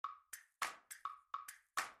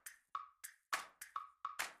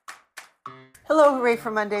Hello, Hooray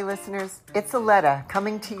for Monday listeners. It's Aletta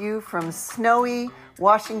coming to you from snowy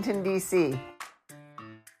Washington, D.C.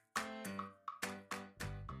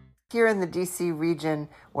 Here in the D.C. region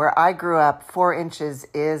where I grew up, 4 inches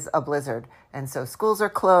is a blizzard. And so schools are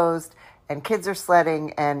closed and kids are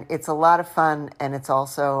sledding, and it's a lot of fun, and it's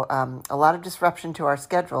also a lot of disruption to our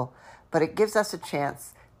schedule. But it gives us a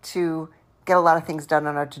chance to get a lot of things done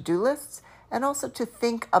on our to-do lists and also to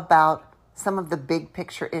think about some of the big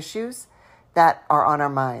picture issues that are on our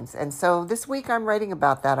minds. And so this week I'm writing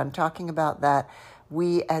about that. I'm talking about that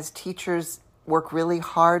we as teachers work really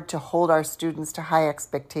hard to hold our students to high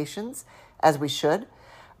expectations, as we should.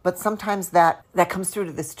 But sometimes that comes through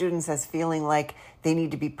to the students as feeling like they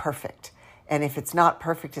need to be perfect. And if it's not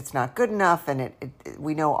perfect, it's not good enough. And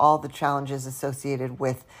we know all the challenges associated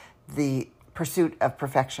with the pursuit of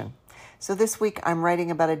perfection. So this week I'm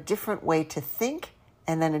writing about a different way to think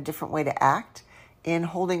and then a different way to act in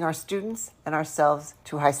holding our students and ourselves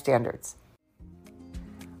to high standards.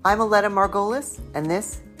 I'm Aletta Margolis, and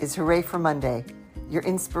this is Hooray for Monday, your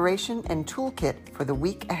inspiration and toolkit for the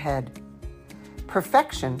week ahead.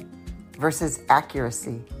 Perfection versus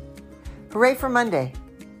accuracy. Hooray for Monday,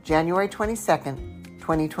 January 22nd,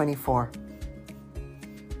 2024.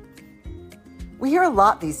 We hear a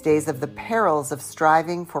lot these days of the perils of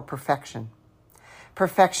striving for perfection.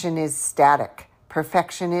 Perfection is static.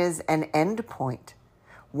 Perfection is an end point.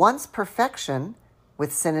 Once perfection,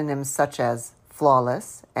 with synonyms such as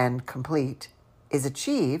flawless and complete, is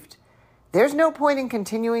achieved, there's no point in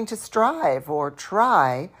continuing to strive or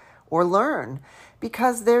try or learn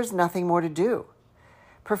because there's nothing more to do.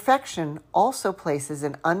 Perfection also places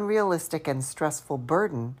an unrealistic and stressful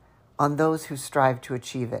burden on those who strive to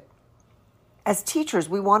achieve it. As teachers,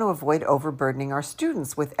 we want to avoid overburdening our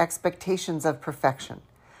students with expectations of perfection.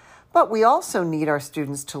 But we also need our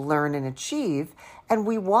students to learn and achieve, and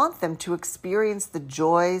we want them to experience the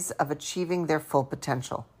joys of achieving their full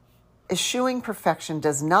potential. Eschewing perfection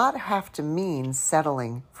does not have to mean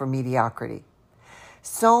settling for mediocrity.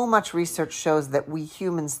 So much research shows that we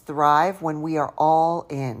humans thrive when we are all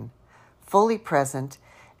in, fully present,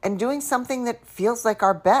 and doing something that feels like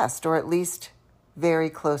our best, or at least very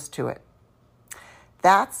close to it.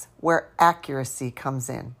 That's where accuracy comes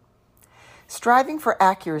in. Striving for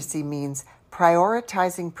accuracy means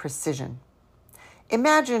prioritizing precision.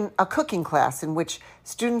 Imagine a cooking class in which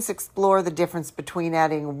students explore the difference between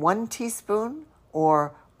adding 1 teaspoon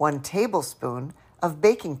or 1 tablespoon of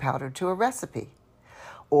baking powder to a recipe.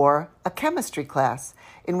 Or a chemistry class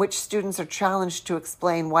in which students are challenged to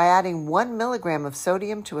explain why adding 1 milligram of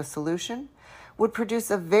sodium to a solution would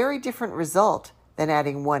produce a very different result than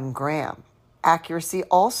adding 1 gram. Accuracy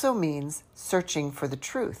also means searching for the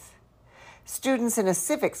truth. Students in a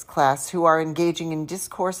civics class who are engaging in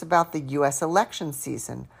discourse about the U.S. election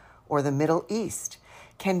season or the Middle East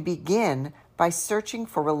can begin by searching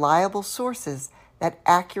for reliable sources that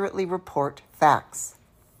accurately report facts.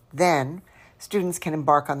 Then, students can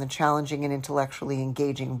embark on the challenging and intellectually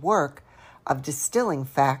engaging work of distilling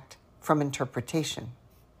fact from interpretation.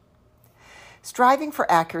 Striving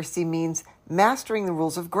for accuracy means mastering the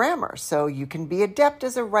rules of grammar so you can be adept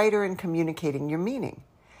as a writer in communicating your meaning.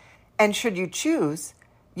 And should you choose,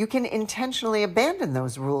 you can intentionally abandon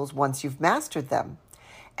those rules once you've mastered them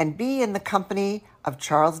and be in the company of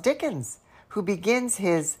Charles Dickens, who begins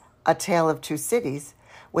his A Tale of Two Cities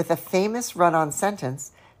with a famous run-on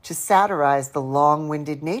sentence to satirize the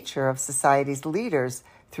long-winded nature of society's leaders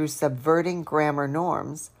through subverting grammar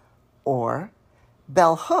norms, or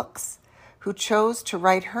Bell Hooks, who chose to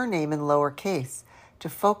write her name in lowercase to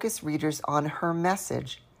focus readers on her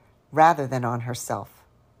message rather than on herself.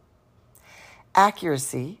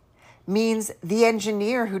 Accuracy means the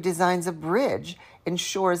engineer who designs a bridge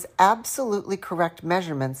ensures absolutely correct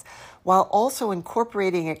measurements while also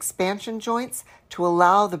incorporating expansion joints to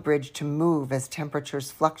allow the bridge to move as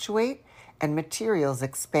temperatures fluctuate and materials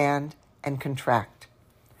expand and contract.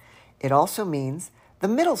 It also means the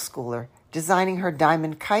middle schooler designing her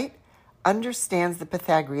diamond kite understands the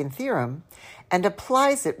Pythagorean theorem and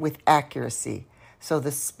applies it with accuracy so the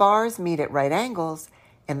spars meet at right angles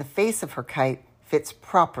and the face of her kite fits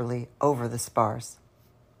properly over the spars.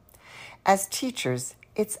 As teachers,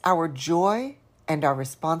 it's our joy and our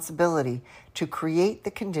responsibility to create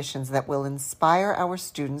the conditions that will inspire our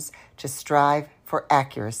students to strive for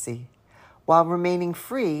accuracy while remaining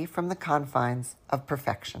free from the confines of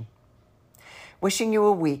perfection. Wishing you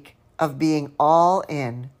a week of being all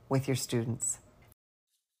in with your students.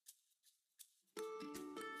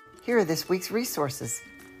 Here are this week's resources.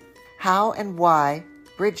 How and why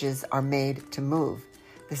bridges are made to move.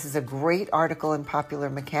 This is a great article in Popular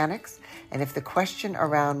Mechanics, and if the question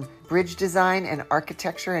around bridge design and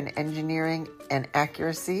architecture and engineering and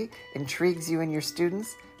accuracy intrigues you and your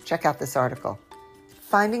students, check out this article.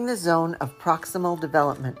 Finding the zone of proximal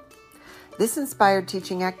development. This inspired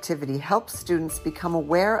teaching activity helps students become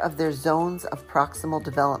aware of their zones of proximal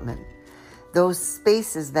development, those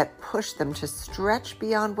spaces that push them to stretch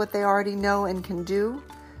beyond what they already know and can do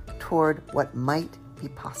toward what might be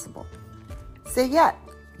possible. Say yet.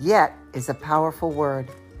 Yet is a powerful word.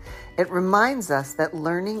 It reminds us that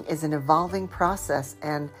learning is an evolving process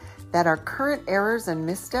and that our current errors and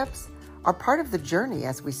missteps are part of the journey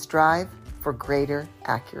as we strive for greater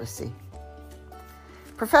accuracy.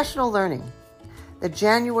 Professional learning. The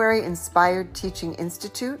January Inspired Teaching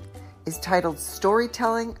Institute is titled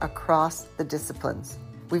Storytelling Across the Disciplines.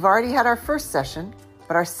 We've already had our first session,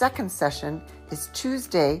 but our second session is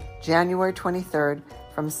Tuesday, January 23rd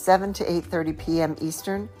from 7 to 8:30 p.m.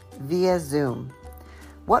 Eastern via Zoom.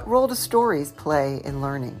 What role do stories play in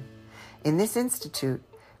learning? In this institute,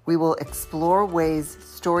 we will explore ways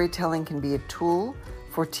storytelling can be a tool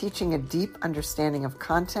for teaching a deep understanding of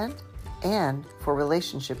content and for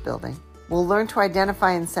relationship building. We'll learn to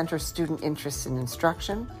identify and center student interests in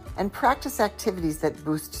instruction and practice activities that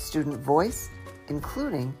boost student voice,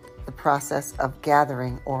 including the process of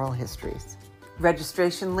gathering oral histories.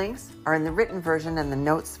 Registration links are in the written version and the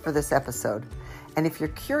notes for this episode. And if you're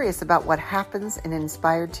curious about what happens in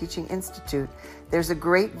Inspired Teaching Institute, there's a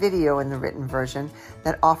great video in the written version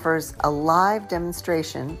that offers a live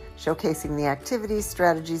demonstration showcasing the activities,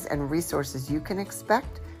 strategies, and resources you can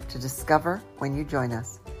expect to discover when you join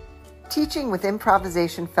us. Teaching with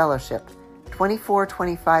Improvisation Fellowship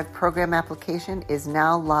 24-25 program application is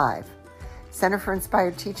now live. Center for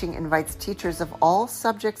Inspired Teaching invites teachers of all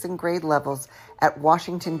subjects and grade levels at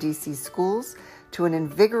Washington, D.C. schools to an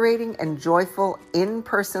invigorating and joyful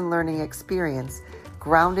in-person learning experience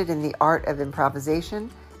grounded in the art of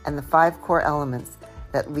improvisation and the 5 core elements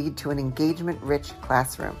that lead to an engagement-rich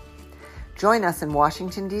classroom. Join us in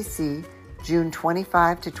Washington, D.C., June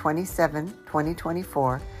 25 to 27,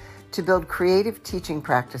 2024, to build creative teaching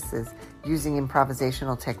practices using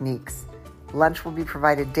improvisational techniques. Lunch will be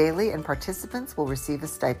provided daily and participants will receive a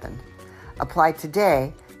stipend. Apply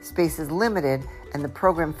today, space is limited, and the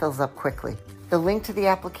program fills up quickly. The link to the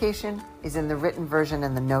application is in the written version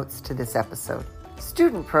and the notes to this episode.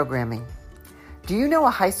 Student programming. Do you know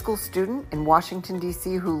a high school student in Washington,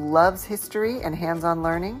 D.C. who loves history and hands-on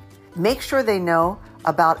learning? Make sure they know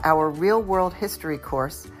about our real-world history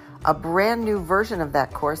course. A brand new version of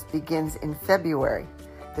that course begins in February.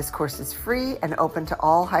 This course is free and open to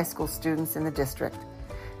all high school students in the district.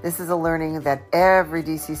 This is a learning that every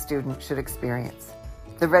DC student should experience.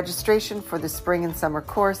 The registration for the spring and summer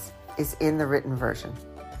course is in the written version.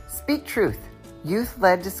 Speak Truth,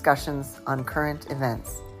 youth-led discussions on current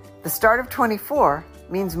events. The start of 24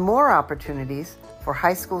 means more opportunities for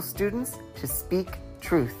high school students to speak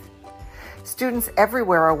truth. Students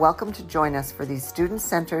everywhere are welcome to join us for these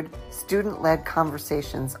student-centered, student-led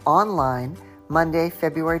conversations online Monday,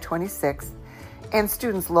 February 26th, and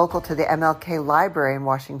students local to the MLK Library in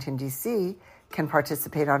Washington, D.C. can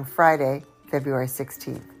participate on Friday, February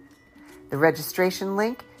 16th. The registration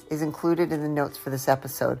link is included in the notes for this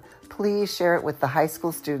episode. Please share it with the high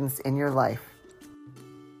school students in your life.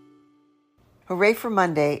 Hooray for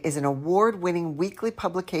Monday is an award-winning weekly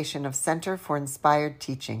publication of Center for Inspired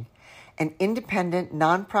Teaching, an independent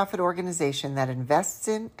nonprofit organization that invests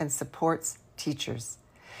in and supports teachers.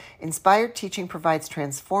 Inspired Teaching provides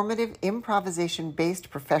transformative,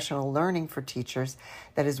 improvisation-based professional learning for teachers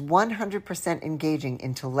that is 100% engaging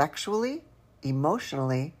intellectually,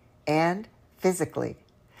 emotionally, and physically.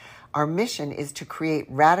 Our mission is to create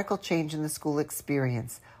radical change in the school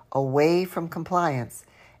experience, away from compliance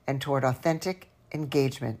and toward authentic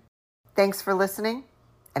engagement. Thanks for listening,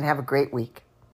 and have a great week.